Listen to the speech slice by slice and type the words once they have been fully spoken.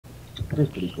Which is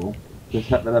pretty cool.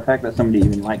 The fact that somebody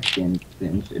even likes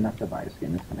skins enough to buy a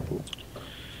skin is kind of cool.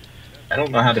 I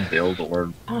don't know how to build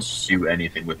or Oh, shit. do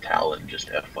anything with Talon, just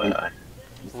FYI.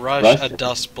 Rush Rush a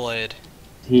dust blade.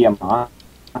 Tiamat.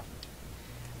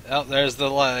 Oh, there's the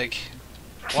leg.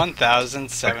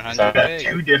 1,700 So I got ping.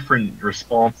 two different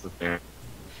responses there.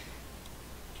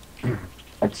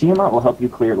 A Tiamat will help you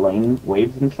clear lane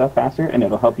waves and stuff faster, and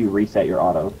it'll help you reset your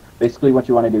auto. Basically, what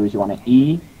you want to do is you want to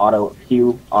E, auto,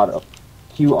 Q, auto.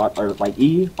 Q, auto, or like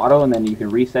E, auto, and then you can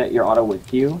reset your auto with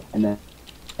Q, and then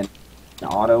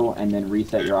auto, and then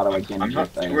reset your auto again. I'm not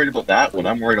with too worried about that. What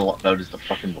I'm worried about is the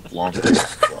fucking LeBlanc that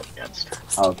I go up against.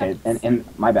 Oh, okay, and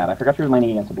my bad, I forgot you were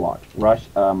laning against a block. Rush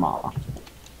Ma,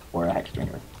 or a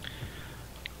Hexbringer.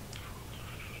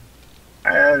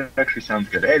 That actually sounds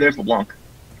good. Hey, there's LeBlanc.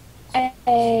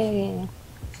 Hey.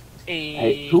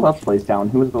 Hey, who else plays Talon?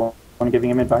 Who was the one giving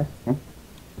him advice?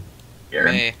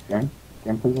 Garen. Me. Garen?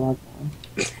 Garen plays a lot of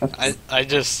Talon. I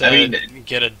just said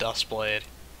get a dust blade.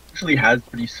 Actually has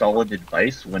pretty solid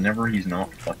advice whenever he's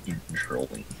not fucking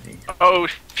controlling me. Oh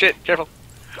shit! Careful.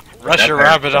 Rush your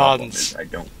Rabadons. I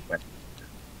don't.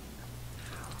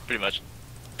 Pretty much.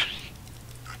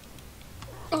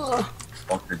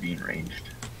 Fuck, they're being ranged.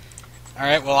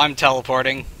 Alright, well, I'm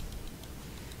teleporting.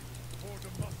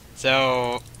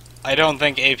 So, I don't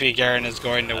think AP Garen is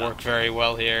going to work very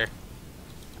well here.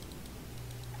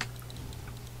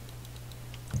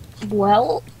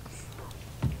 Well,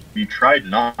 You tried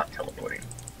not teleporting.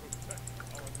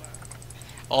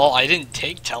 Oh, I didn't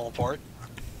take teleport.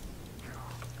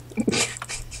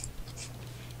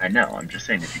 I know, I'm just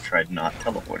saying if you tried not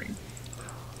teleporting.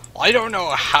 I don't know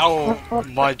how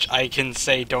much I can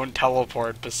say don't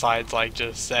teleport besides, like,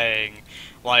 just saying,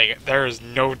 like, there is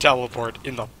no teleport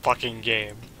in the fucking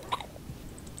game.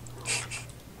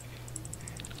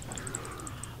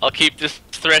 I'll keep this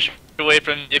Thresh away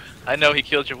from you. I know he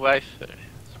killed your wife.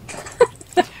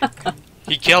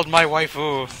 He killed my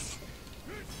waifu.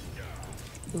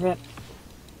 rip.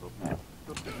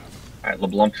 Alright,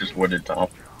 LeBlanc just warded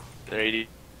top. Their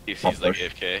ADC's like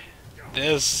AFK.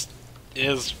 This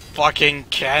is fucking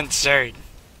cancer.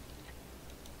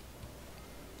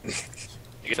 I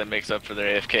guess that makes up for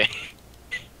their AFK.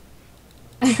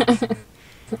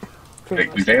 Wait,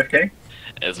 who's AFK?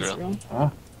 Ezreal.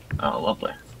 Ah. Oh,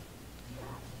 lovely.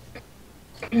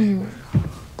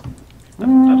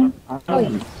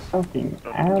 I'm fucking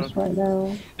ass right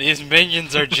now. These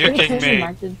minions are Can juking you me.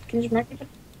 mark it? Can you mark it?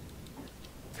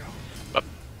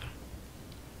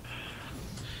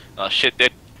 Oh shit,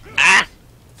 dude. Ah!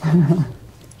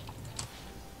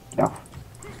 No.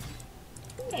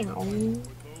 Meow.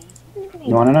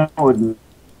 You wanna know what would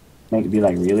make it be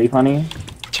like really funny?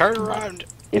 Turn around.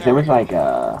 If there was like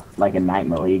a night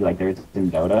mode league like there's in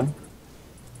Dota.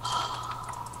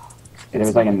 If there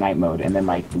was like a night mode and then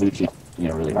like Lucci,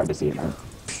 really hard to see it now.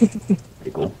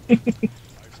 Pretty cool.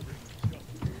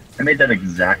 I made that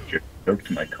exact joke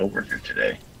to my coworker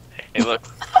today. Hey, look.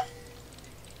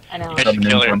 I know. You should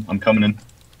kill her. I'm coming in.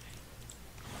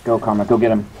 Go, Karma, go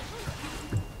get him.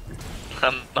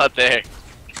 I'm not there.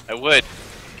 I would.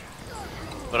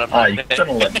 But I'm Ah, not you there. couldn't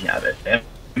have let me have it.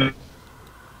 Damn.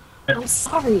 I'm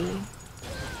sorry.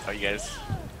 Oh, you guys.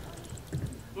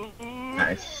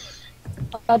 Nice.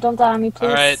 Oh, don't die on me, please.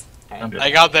 Alright. I'm good.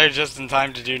 I got there just in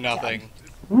time to do nothing.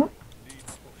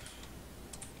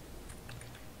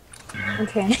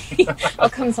 Okay. I'll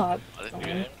come top. Oh, this new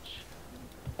damage.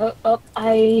 Oh,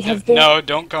 I have been. No,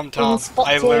 don't come top. I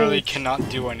spotted. literally cannot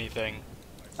do anything.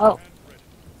 Oh.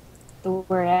 Don't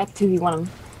worry, I have 2v1 him.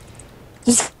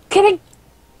 Just kidding!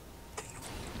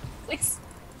 Please.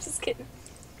 Just kidding.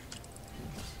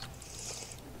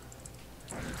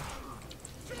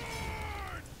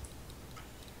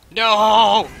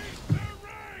 No!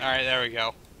 Alright, there we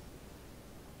go.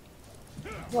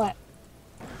 What?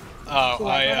 Oh,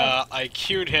 I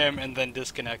queued him and then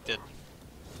disconnected.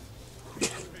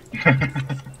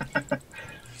 That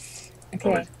Okay,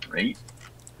 was great.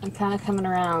 I'm kinda coming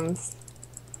around.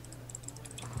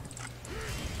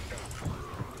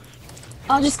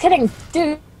 Oh, just kidding!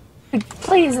 Dude!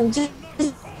 Please, I'm just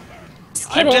I'm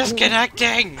kidding!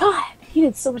 disconnecting! God, he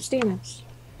did so much damage.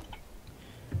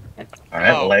 Alright,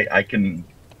 Oh. well, I can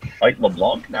fight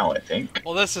LeBlanc now, I think.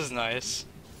 Well, this is nice.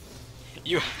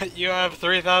 You have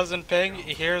 3,000 ping.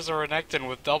 Here's a Renekton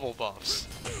with double buffs.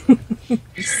 You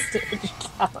stupid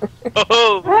coward.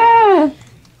 Oh! Ah!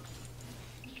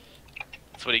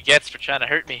 That's what he gets for trying to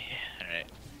hurt me. Alright,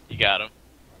 you got him.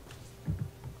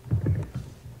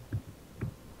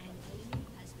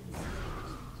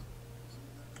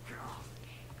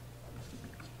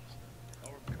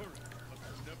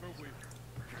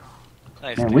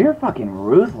 Nice. Man, dude. we're fucking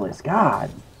ruthless. God.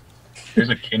 There's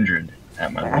a kindred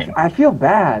at my lane. I feel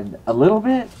bad a little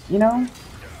bit, you know?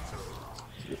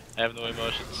 I have no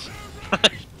emotions.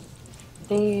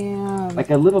 Damn. Like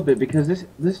a little bit, because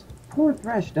this poor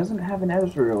Thresh doesn't have an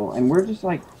Ezreal, and we're just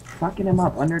like fucking him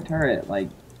up under turret. Like,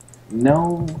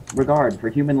 no regard for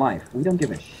human life. We don't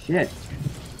give a shit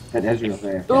that Ezreal's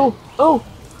there. Ooh, ooh.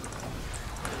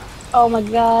 Oh my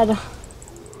god.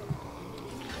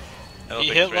 I don't He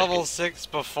think hit Thresh level can- 6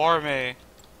 before me.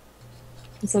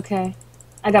 It's okay.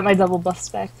 I got my double buffs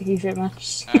back, thank you very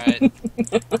much. Alright.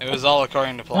 It was all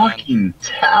according to plan. Fucking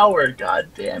tower, god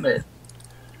damn it.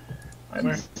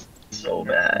 I'm so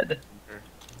bad.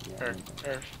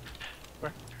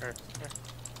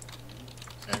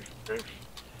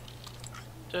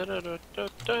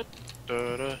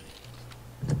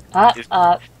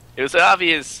 It was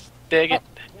obvious. Dang it.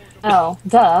 Oh,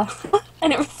 duh. I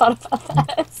never thought about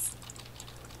that.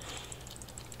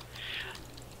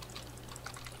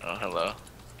 Oh, hello.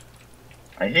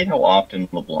 I hate how often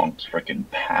LeBlanc's freaking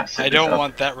passive. I don't is up.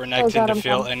 want that Oh Renekton god, to I'm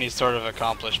feel coming. any sort of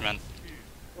accomplishment.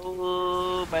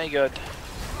 Oh my god.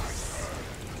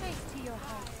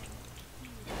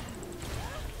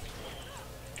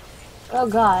 Oh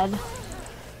god.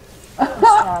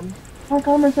 Sad. How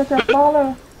come it's such a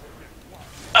baller?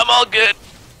 I'm all good.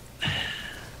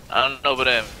 I don't know, but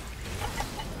I am.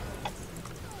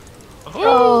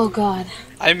 Oh god.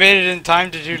 I made it in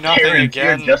time to do nothing Garen's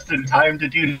here again. just in time to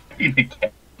do nothing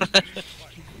again.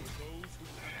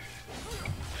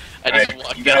 I just Alright,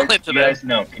 walked you down guys, into you them. guys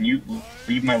know. Can you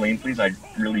leave my lane, please? I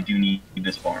really do need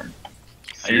this farm.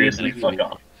 Seriously, fuck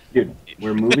off. Dude,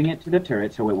 we're moving it to the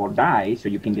turret so it will die so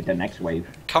you can get the next wave.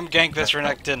 Come gank this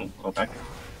Renekton.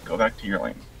 Go back to your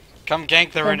lane. Come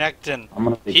gank the Okay. Renekton. I'm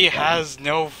gonna He has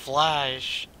no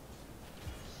flash.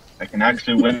 I can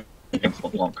actually win against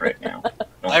LeBlanc right now.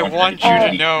 Don't I want want to you get to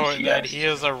any know PCS. that he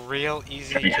is a real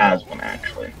easy He kill. has one,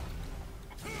 actually.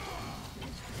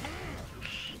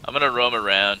 I'm gonna roam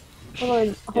around. Hold on,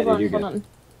 Yeah, hold on, you're hold good. on.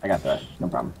 I got that. No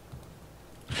problem.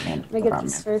 Man, Let me no get problem,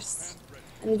 this man. first.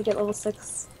 I need to get level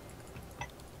 6.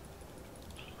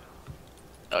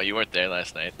 Oh, you weren't there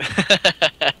last night.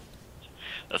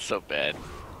 That's so bad.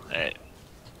 Alright.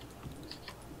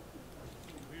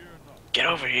 Get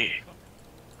over here.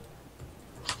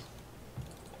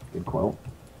 Good quote.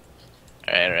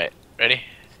 Alright. Ready?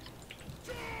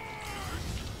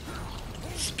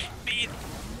 Speed.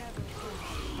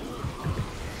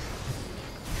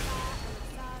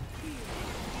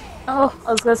 Oh,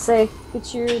 I was gonna say,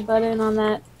 get your butt in on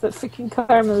that, but freaking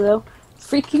karma though.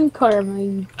 Freaking karma,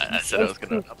 you I piece said I was of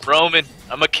gonna. poop I'm roaming.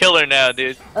 I'm a killer now,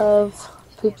 dude. of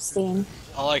poop stain.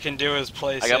 All I can do is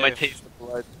play I safe. got my taste of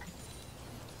blood.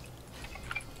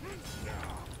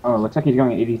 Oh, looks like he's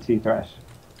going 82 Thresh.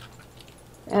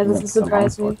 Yeah, doesn't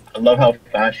surprise me. I love how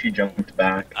fast she jumped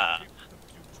back. I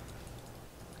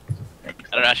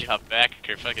don't actually hop back.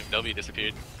 Her fucking W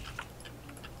disappeared.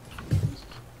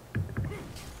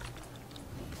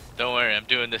 Don't worry, I'm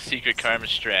doing the secret karma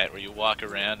strat where you walk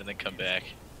around and then come back.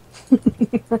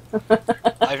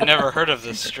 I've never heard of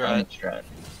this strat.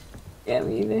 Yeah,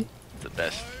 me either. It's the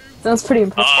best. Sounds pretty Oh,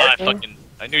 impressive.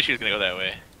 I knew she was gonna go that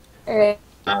way. Alright,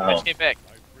 I Oh, just came back.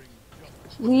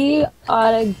 we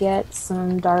oughta get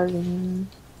some Dargon.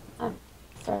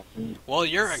 Well,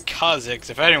 you're a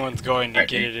Kha'Zix. If anyone's going to Alright,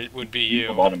 get it, it would be you.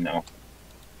 you. Bottom now.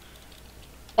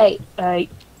 Hey.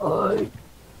 Oi.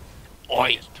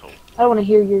 I don't want to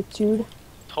hear your tude.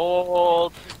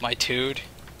 Told. My dude.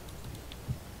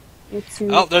 Your tude.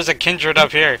 Oh, there's a Kindred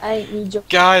up here. I ain't need your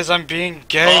Guys, I'm being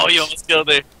ganked. Oh, you almost killed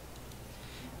her.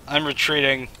 I'm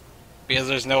retreating. Because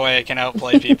there's no way I can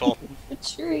outplay people.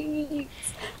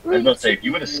 retreats. I was about to say, if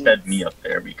you would have sped me up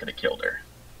there, we could have killed her.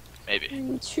 Maybe.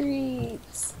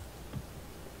 Retreats.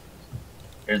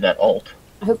 There's that ult.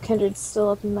 I hope Kindred's still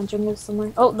up in my jungle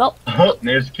somewhere. Oh, no. Oh,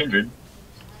 there's Kindred.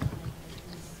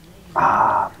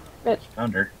 Ah,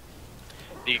 Found her.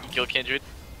 You can kill Kindred.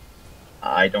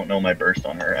 I don't know my burst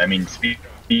on her. I mean, speed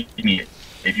me.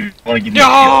 If you want to give me No!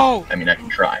 a shield, I mean, I can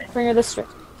try. Bring her this way.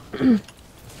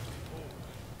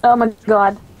 Oh my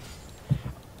god.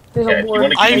 There's Yeah, a if you ward.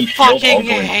 want to give I me shield, I'll fucking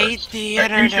go in hate first. the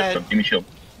Alright, internet. Give me shield.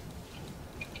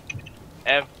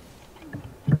 Ev.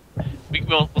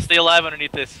 We'll stay alive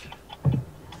underneath this.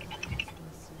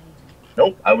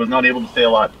 Nope, I was not able to stay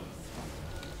alive.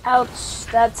 Ouch,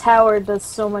 that tower does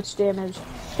so much damage.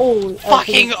 Holy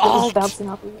Fucking it was ult! bouncing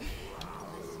off of it.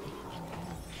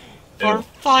 For Ew.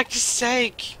 fuck's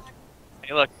sake.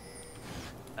 Hey, look.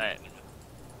 Alright.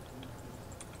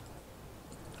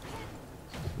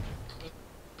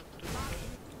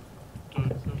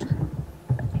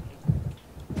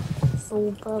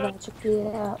 So brother, check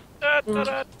it out. Da,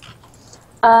 da,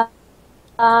 da.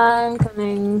 I'm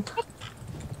coming.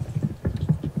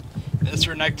 This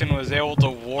Renekton was able to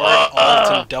ward,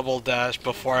 ult, and double dash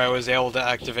before I was able to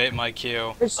activate my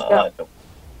Q. Where'd she go? No.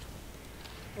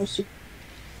 Where'd she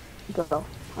go?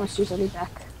 Oh, she's already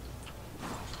back.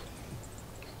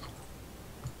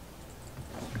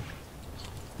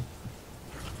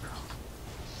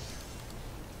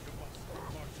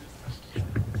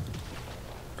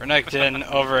 Renekton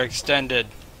overextended.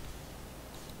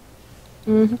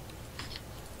 Mm-hmm.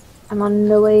 I'm on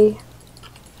the way.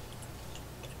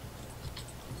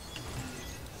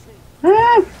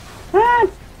 Ah! Ah!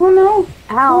 Oh no!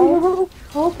 Ow! Oh,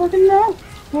 oh fucking no!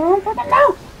 Oh fucking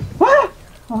no! Ah!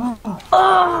 Oh,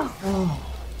 Oh!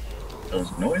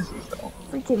 Those noises, though.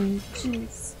 Freaking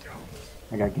jeez.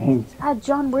 I got ganked. God,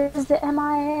 John, where's the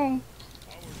MIA?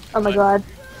 Oh my god.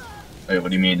 Wait, what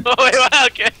do you mean? Oh, wait, wow,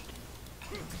 okay.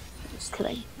 Just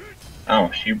kidding. Oh,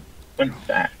 she went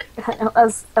back. I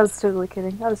was totally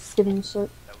kidding. I was just giving you shit.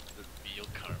 That was the real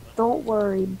karma. Don't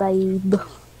worry, babe.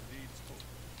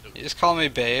 You just call me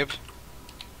babe.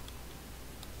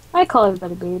 I call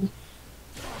everybody babe.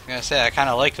 I'm gonna say, I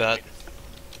kinda like that.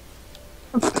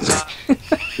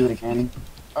 Do it again.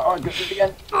 Oh, do it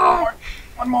again.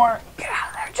 One more. Get out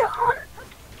of there, John!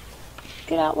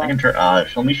 Get out, I can like. turn.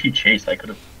 If only she chased, I could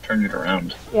have turned it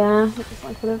around. Yeah,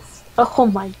 I could have. Oh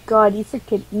my god, you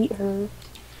freaking eat her.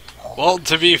 Well,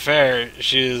 to be fair,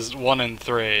 she's 1 in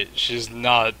 3. She's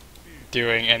not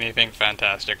doing anything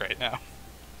fantastic right now.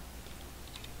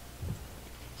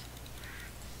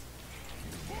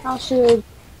 How should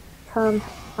come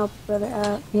help brother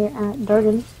out here at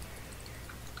Durgan?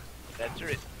 That's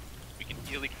it. We can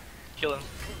easily kill him.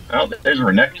 Oh, there's a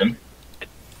Renekton.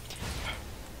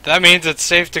 That means it's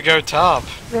safe to go top.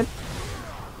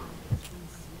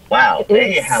 Wow, It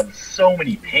they is. have so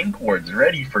many pink wards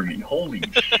ready for me. Holy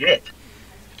shit.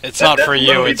 It's not for you,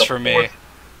 literally it's the for me.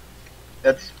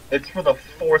 It's for the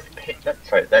fourth pink.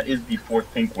 That's right. That is the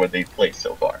fourth pink ward they've placed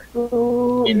so far.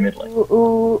 Ooh, In mid lane. Ooh,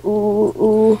 ooh, ooh,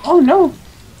 ooh. Oh no!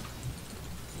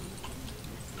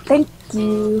 Thank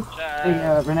you.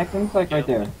 Hey, Renekton's like right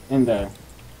there. In there.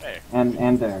 Where?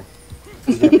 And there.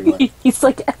 He's everywhere. He's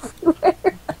like everywhere.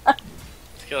 Let's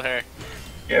kill her.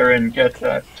 Garen, get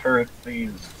that turret,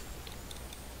 please.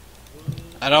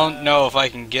 I don't know if I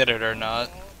can get it or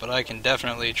not, but I can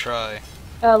definitely try.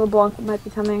 LeBlanc might be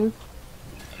coming.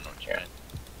 I don't care.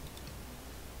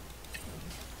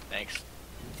 Thanks.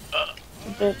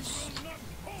 Bitch.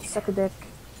 Suck a dick.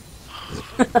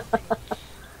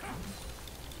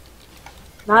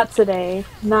 Not today.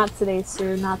 Not today,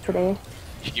 sir. Not today.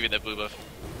 Should give you that blue buff.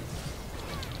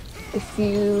 If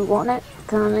you want it,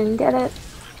 come and get it.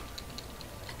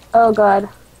 Oh god.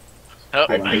 Oh,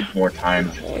 I think more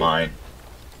times it's mine.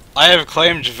 I have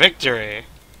claimed victory.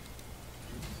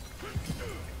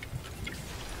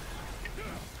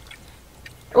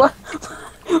 What?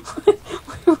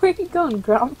 Where are you going,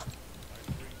 Grump?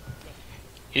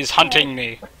 He's hunting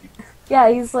me. Yeah,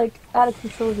 he's like out of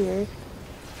control here.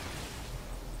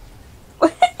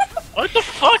 what the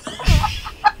fuck?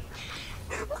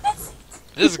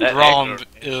 This That Grom aggro.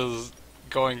 is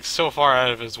going so far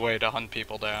out of his way to hunt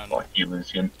people down. Fuck you,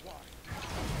 Lucian.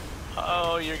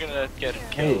 Oh, you're gonna get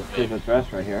Hey, killed, there's babe. a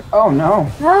dress right here. Oh no!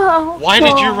 No! Why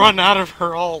did you run out of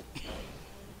her ult?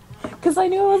 Because I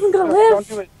knew I wasn't gonna Don't live!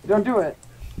 do it! Don't do it!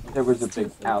 There was a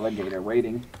big alligator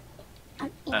waiting.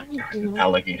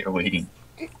 Alligator waiting.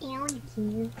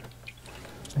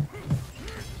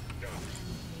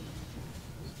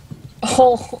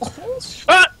 Oh,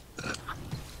 Ah!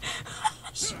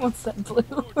 she wants that blue.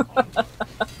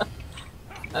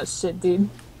 Oh shit, dude.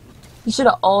 You should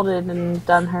have ulted and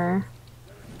done her.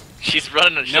 She's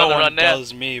running. She's No on the one run now.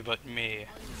 does me but me.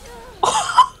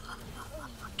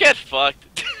 Get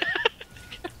fucked.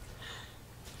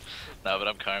 No, but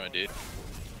I'm karma, dude.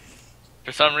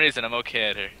 For some reason, I'm okay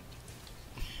at her.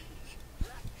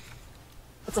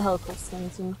 That's a hell of a cool skin,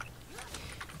 too.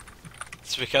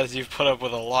 It's because you've put up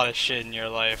with a lot of shit in your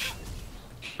life.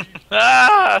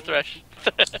 Ah, Thresh.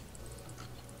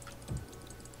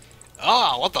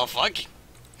 Ah, what the fuck?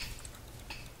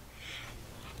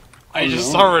 I Oh,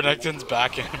 just no. saw Renekton's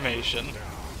back animation.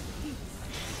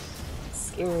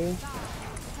 Scary.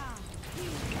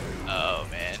 Oh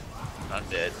man, I'm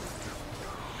dead.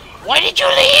 Why did you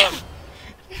leave?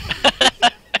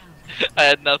 I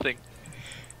had nothing.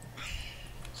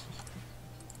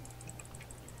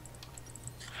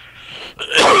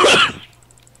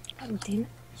 Oh, damn it.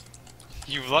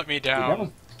 You've let me Dude, that was...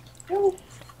 down.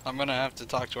 I'm gonna have to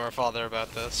talk to our father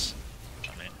about this.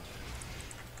 Oh, man.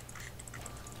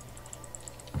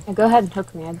 Now go ahead and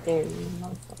hook me, I dare you,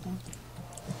 motherfucker.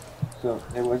 So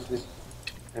there was this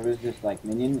like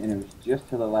minion, and it was just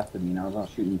to the left of me, and I was all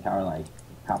shooting tower like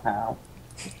pow pow.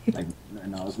 Like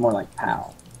no, it was more like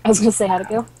pow. I was gonna say how'd it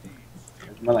go? It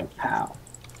was more like pow,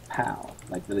 pow,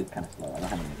 like really kind of slow. I don't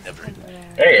have any. Never.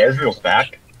 Hey, Ezreal's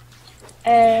back.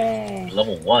 Hey.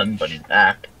 Level 1, but he's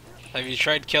back. Have you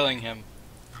tried killing him?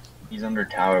 He's under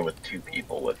tower with 2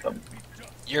 people with him.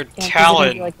 Your Yeah, 'cause they're gonna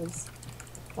Talon. be like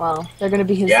well, they're gonna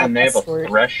be his Yeah, and they have a escort.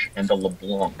 Thresh and a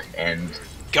LeBlanc, and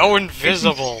Go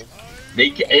invisible.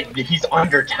 he's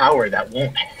under tower. That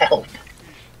won't help.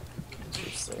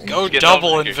 Go Get double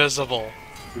over here. invisible.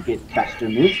 You get faster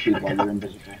move speed while you're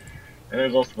invisible. And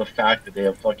there's also the fact that they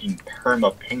have fucking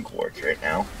perma pink wards right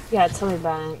now. Yeah, tell me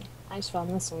about it. I just found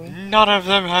this one. None of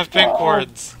them have pink Oh.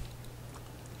 wards.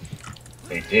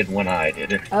 They did when I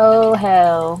did it. Oh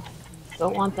hell.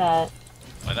 Don't want that.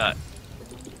 Why not?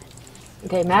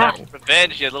 Okay, Matt.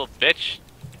 Revenge, you little bitch.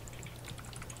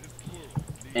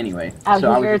 Anyway, Oh,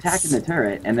 so I he was hurts. attacking the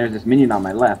turret, and there's this minion on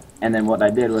my left, and then what I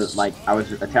did was, like, I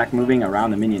was attack moving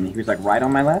around the minion, and he was, like, right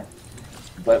on my left,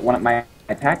 but when my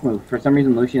attack moved, for some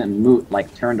reason Lucian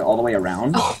turned all the way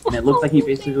around, and it looked like he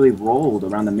basically rolled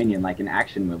around the minion like an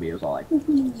action movie. It was all like,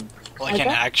 Like Okay. an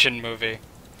action movie.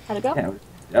 How'd it go? yeah, it was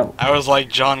dope. I was like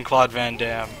Jean-Claude Van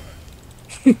Damme.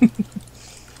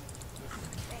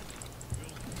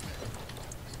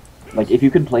 Like, if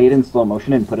you could play it in slow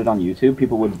motion and put it on YouTube,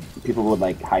 people would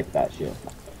like, hype that shit.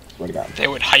 Swear to God. They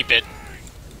would hype it.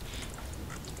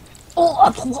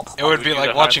 Oh, It would be do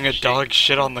like the watching a Harlem Shake. dog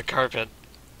shit on the carpet.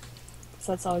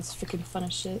 so that's always freaking fun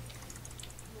as shit.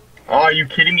 Oh, are you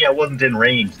kidding me? I wasn't in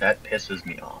range. That pisses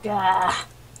me off. Yeah.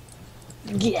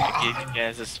 Yeah. Gave you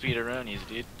guys a speederonies,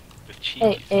 dude. With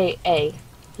cheese. Hey.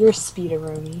 You're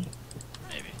speederoni.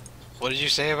 Maybe. What did you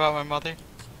say about my mother?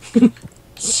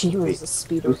 She was a Who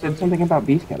said speederoni. something about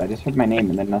Beastcat? I just heard my name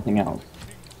and then nothing else.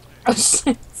 Oh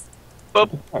shit.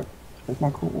 What the fuck? That's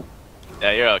not cool.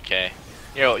 Yeah, you're okay.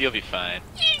 You'll be fine.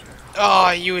 Oh,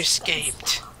 you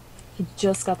escaped. He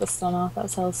just got the stun off. That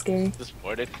was hella scary. Just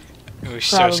warded. It was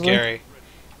Probably. so scary.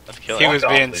 Let's kill He him. was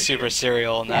Fuck off, being please. super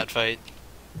serial in that fight.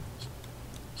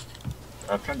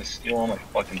 I'm trying to steal all my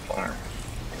fucking farm.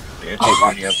 Bitch,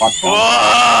 watch- you have watch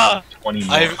Ah! 20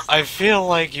 more. I feel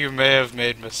like you may have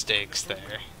made mistakes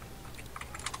there.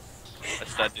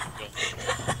 That's not difficult.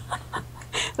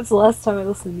 That's the last time I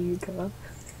listened to you, Kyle.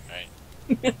 Right.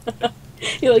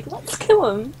 You're like, let's kill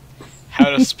him. How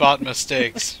to Spot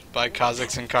Mistakes by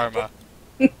Kha'Zix and Karma.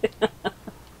 Yeah.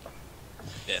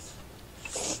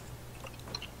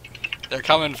 They're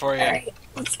coming for you. Alright,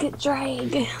 let's get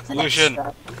Drag. The next Lucian,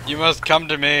 step. you must come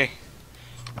to me.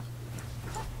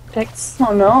 Picks.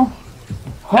 Oh no!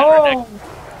 Oh! Oh!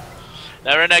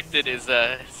 Now Renekton is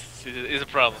a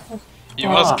problem. You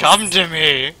Oh. must come to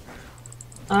me.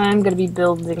 I'm gonna be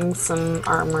building some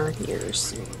armor here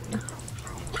soon.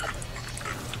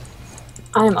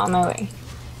 I'm on my way.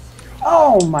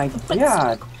 Oh my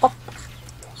God!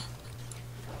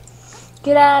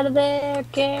 Get out of there,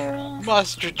 Garen.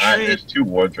 Must Alright, retreat. there's 2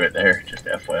 wards right there, just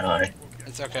FYI.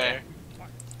 It's okay.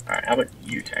 Alright, how about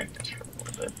you tank this for a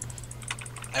little bit?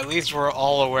 At least we're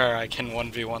all aware I can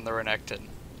 1v1 the Renekton.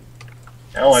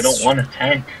 No, I don't want to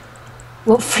tank.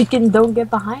 Well, freaking don't get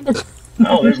behind it.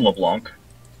 Oh, there's LeBlanc.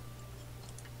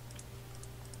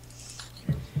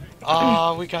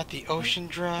 Ah, we got the Ocean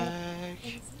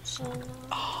Drag.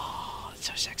 Oh, it's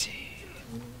so sexy.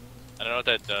 I don't know what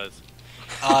that does.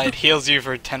 It heals you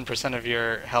for 10% of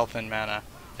your health and mana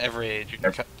every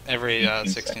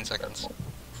 16 seconds.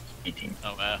 18.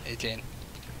 Oh wow. 18.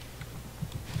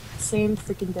 Same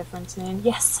freaking difference, man.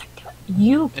 Yes, I got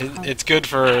you. It's good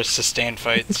for sustained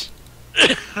fights.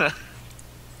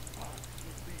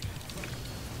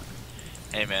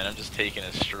 Hey man, I'm just taking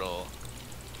a stroll.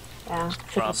 Yeah, took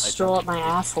From a my stroll up my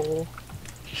dungeon. asshole.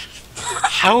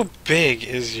 How big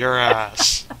is your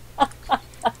ass?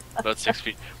 About 6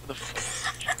 feet. What the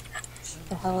fuck?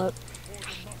 The hell up.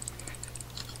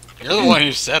 You're the one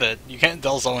who said it. You can't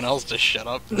tell someone else to shut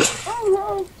up.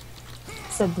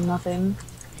 Said nothing.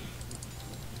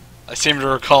 I seem to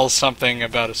recall something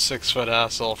about a 6-foot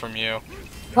asshole from you.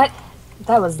 What?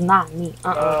 That was not me.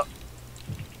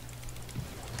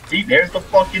 See, there's the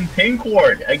fucking pink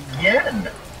ward again.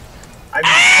 I'm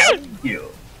telling you,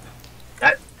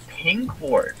 that pink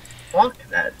ward. Fuck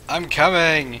that. I'm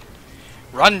coming!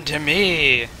 Run to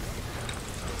me!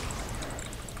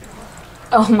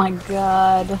 Oh my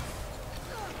god.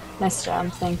 Nice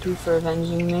job. Thank you for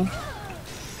avenging me.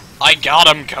 I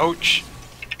got him, coach!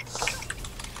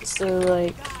 So,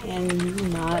 like, and you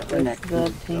not with Next the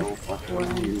is so pink fucking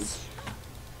ones.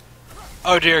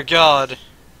 Oh dear god.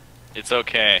 It's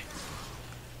okay.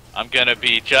 I'm gonna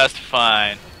be just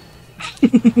fine.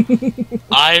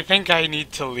 I think I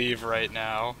need to leave right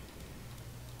now.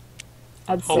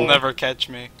 I'd He'll say. never catch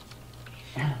me.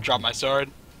 Drop my sword.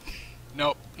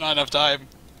 Nope, not enough time.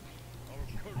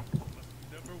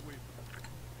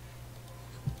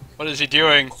 What is he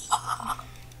doing?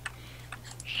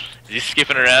 Is he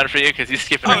skipping around for you? Because he's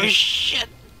skipping Oh around. shit!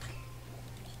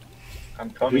 I'm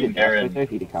If he'd coming, have dashed right Garen. there,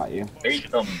 he'd have caught you.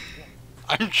 Bait them.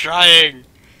 I'm trying.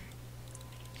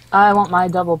 I want my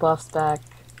double buffs back.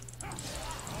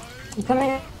 I'm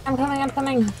coming, I'm coming, I'm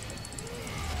coming.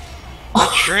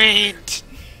 Retreat!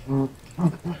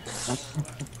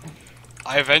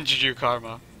 I avenged you,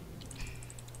 Karma.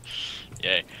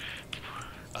 Yay.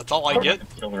 That's all I get.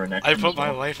 Killer and I put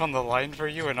my life on the line for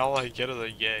you, and all I get is a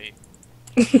yay.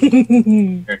 Here,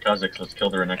 Kha'Zix, let's kill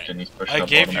the Renekton. He's pushing I up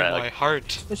gave bottom. you Alright, my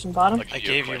heart. Pushing bottom. Like- I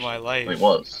gave you my Well, he life.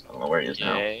 was. I don't know where he is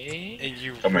now. Yay. And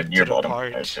you Somewhere ripped near it bottom, I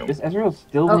apart. assume. This Ezreal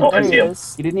still Oh, didn't I there see he him.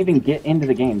 is. He didn't even get into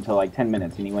the game till like 10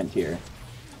 minutes and he went here.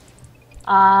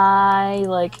 I,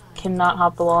 like, cannot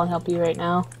hop the wall and help you right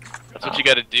now. That's what you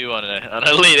gotta do on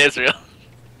a lead Israel.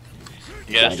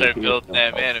 You gotta Gotta start get building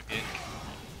that yourself mana, man.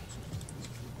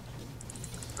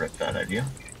 Rip that idea.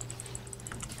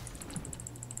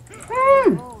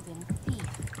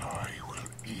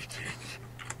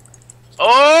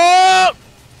 Oh!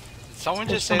 Did someone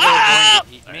just say they were going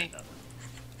to eat me?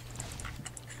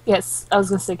 Yes, I was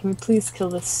gonna say, can we please kill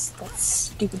that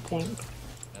stupid thing?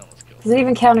 I almost killed Because it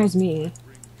even counters me.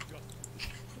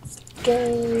 Go.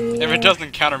 If it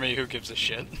doesn't counter me, who gives a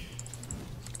shit?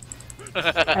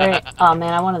 Alright. Oh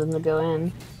man, I wanted them to go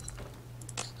in.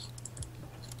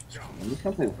 I'm just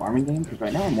gonna play the farming game because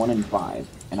right now I'm 1-5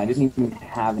 and I didn't even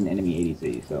have an enemy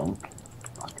ADC, so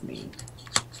fuck me.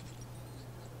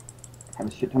 Have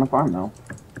a shit ton of farm though.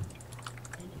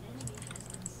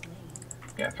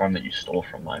 Yeah, farm that you stole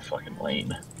from my fucking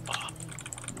lane.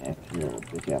 Yeah, if you're a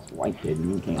bitch ass white kid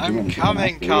and you can't do I'm anything.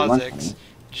 coming, else, you're lunch Kha'Zix. money.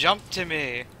 Jump to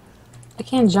me. I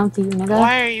can't jump to you, nigga.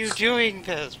 Why are you doing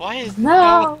this? Why is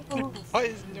No! why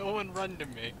is no one run to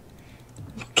me?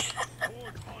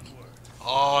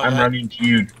 Oh, I'm that- running to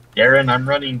you, Garen. I'm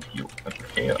running to you.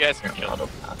 Okay, Yes, apparently kill.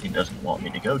 he doesn't want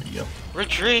me to go to you.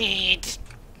 retreat!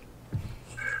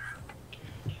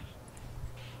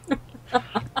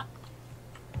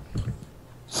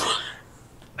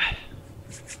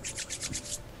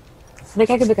 I think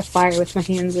I could make a fire with my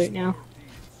hands right now.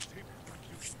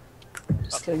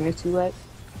 Just kidding, they're too wet.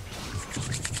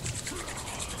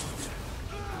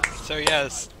 So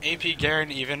yes, AP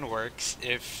Garen even works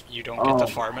if you don't get to Oh.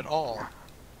 farm at all.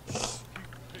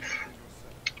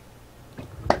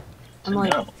 I'm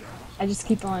like, No. I just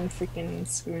keep on freaking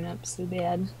screwing up so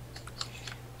bad.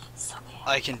 So bad.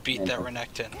 I can beat that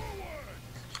Renekton.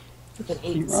 Like an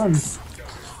He 8. runs.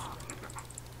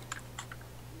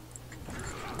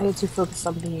 I get too focused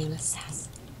on being an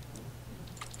assassin.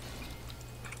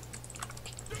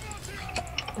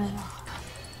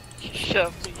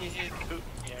 Shove me in,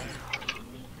 yeah.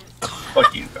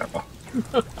 Fuck you, Grandpa.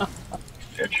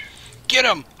 Bitch. Get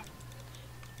him!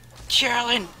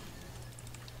 Charlin!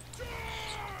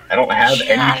 I don't have Shut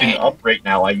anything it. up right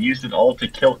now. I used it all to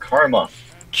kill Karma.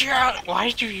 Charlin! Why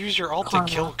did you use your ult Karma.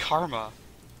 to kill Karma?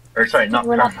 Or sorry, not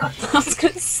We're not, Karma. I was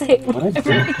gonna say, What I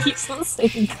everybody keeps on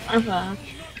saying karma.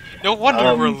 No wonder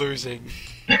Um, we're losing.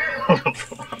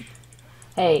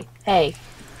 Hey, you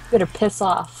better piss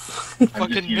off.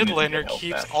 Fucking using it mid to laner get health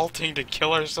keeps back. ulting to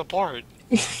kill our support.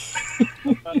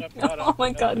 Oh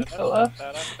my god, Koa.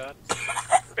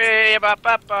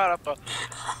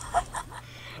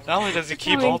 Not only does he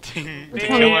keep coming. ulting We're to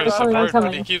coming, kill our we're coming, we're support, but he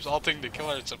coming. keeps ulting to kill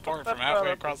our support from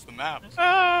halfway across the map.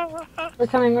 We're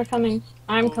coming. I'm coming.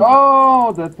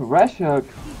 Oh, the Thresher.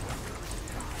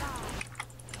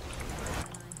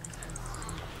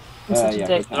 I'm such yeah, a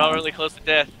dick. good They're all really close to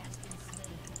death.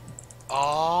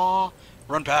 Aww.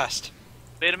 Run past.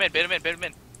 Bait him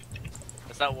in.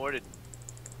 That's not warded.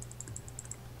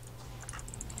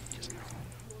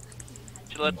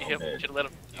 Should've let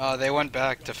him. They went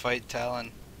back to fight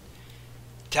Talon.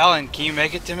 Talon, can you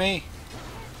make it to me?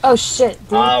 Oh shit,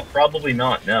 dude. Probably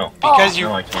not, no. Because you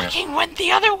No, I can't. fucking went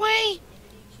the other way!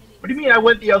 What do you mean I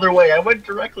went the other way? I went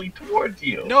directly towards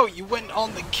you. No, you went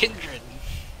on the Kindred.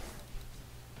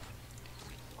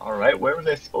 Alright, where was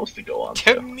I supposed to go on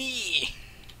To to? me!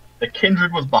 The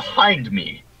Kindred was behind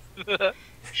me.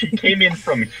 She came in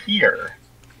from here.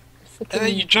 And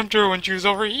then you jumped her when she was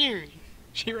over here.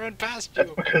 She ran past That's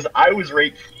you. because I was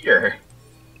right here.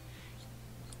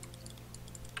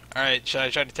 Alright, should I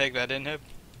try to take that inhib?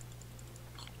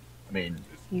 I mean,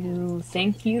 You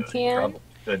think you can?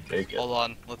 Good, take it. Hold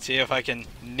on, let's see if I can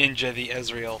ninja the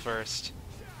Ezreal first.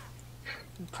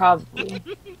 Probably.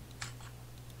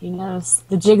 He knows.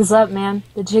 The jig's up, man.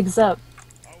 The jig's up.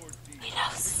 He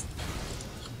knows.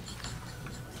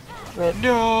 Rip,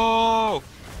 No!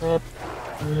 rip,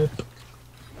 rip.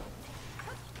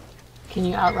 Can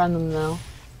you outrun them, though?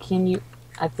 Can you...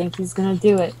 I think he's gonna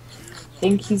do it. I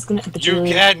think he's gonna... But You you're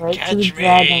leading can't him right to catch the me.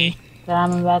 dragon that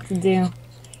I'm about to do.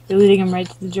 You're leading him right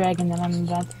to the dragon that I'm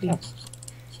about to do.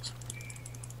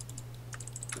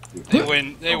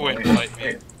 They wouldn't fight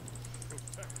me.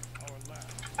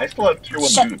 I still have tier 1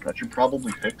 Shut- boots. I should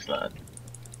probably fix that.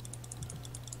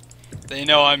 They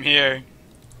know I'm here.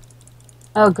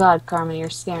 Oh god, Karma, you're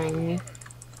scaring me.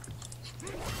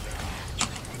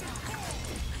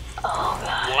 Oh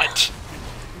god. What?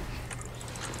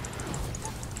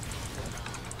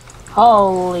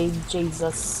 Holy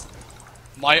Jesus.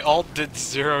 My ult did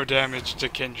 0 damage to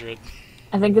Kindred.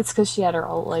 I think it's because she had her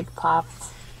ult, like, popped.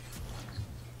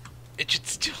 It should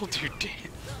still do damage.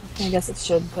 I guess it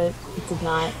should, but it did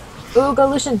not. Ooh, go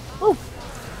Lucian! Ooh!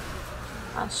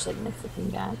 Oh shit, my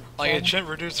freaking god. Like, it shouldn't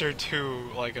reduce her to,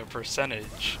 like, a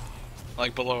percentage.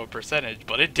 Like, below a percentage,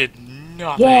 but it did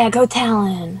nothing. Yeah, go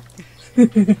Talon!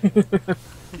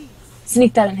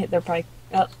 Sneak that and hit their probably.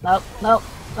 Oh, no, no,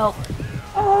 no.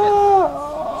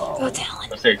 Go Talon!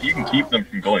 I say, if you can keep them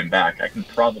from going back, I can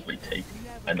probably take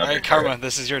another Alright, Karma,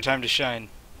 this is your time to shine.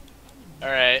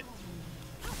 Alright.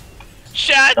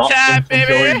 Shot Stop time, them from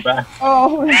going baby! back.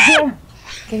 Oh, yeah.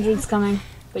 Kindred's coming,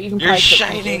 but you can You're probably hit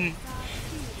shining!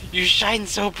 You shine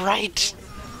so bright!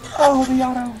 Oh, the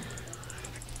auto.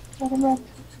 Welcome back.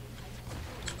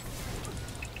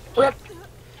 Rip!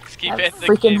 Let's keep That it the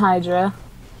freaking game. Hydra.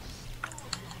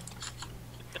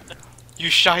 You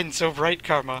shine so bright,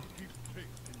 Karma.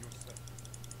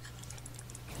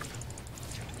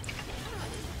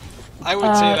 I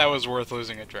would say that was worth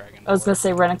losing a dragon. I was gonna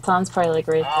say Renekton's probably like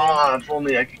right there. Ah, if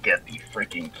only I could get the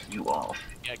freaking Q off.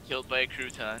 Got killed by a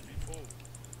crouton.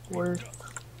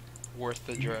 Worth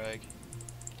the drag.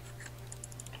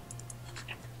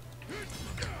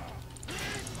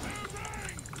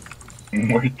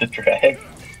 Worth the drag.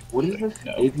 What is this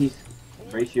No. AP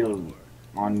ratio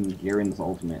on Garen's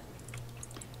ultimate?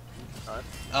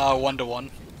 1 to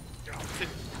 1.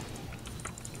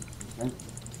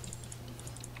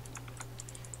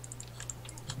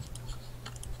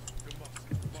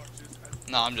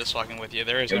 No, I'm just fucking with you.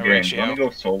 There is Yo, no Garen, do you ratio. want to go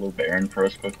solo Baron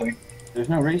first quickly? There's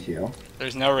no ratio.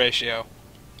 There's no ratio.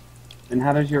 Then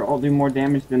how does your ult do more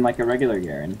damage than like a regular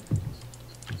Garen?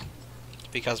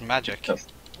 Because magic.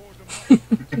 Just...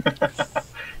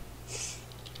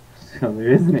 So there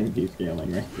is an AP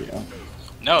scaling ratio.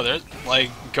 No, there's like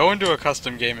go into a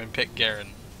custom game and pick Garen.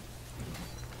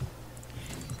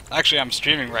 Actually, I'm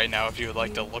streaming right now. If you would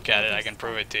like to look at it, I can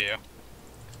prove it to you.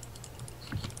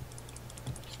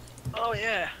 Oh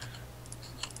yeah.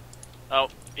 Oh,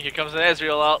 here comes an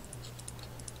Ezreal out.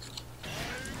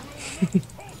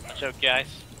 Watch out, guys.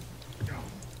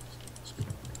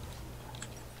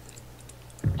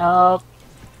 Oh,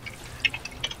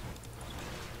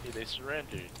 Hey, they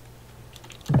surrendered.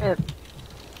 rip.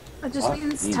 That just What?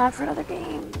 means it's time for another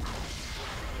game.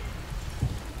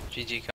 GG.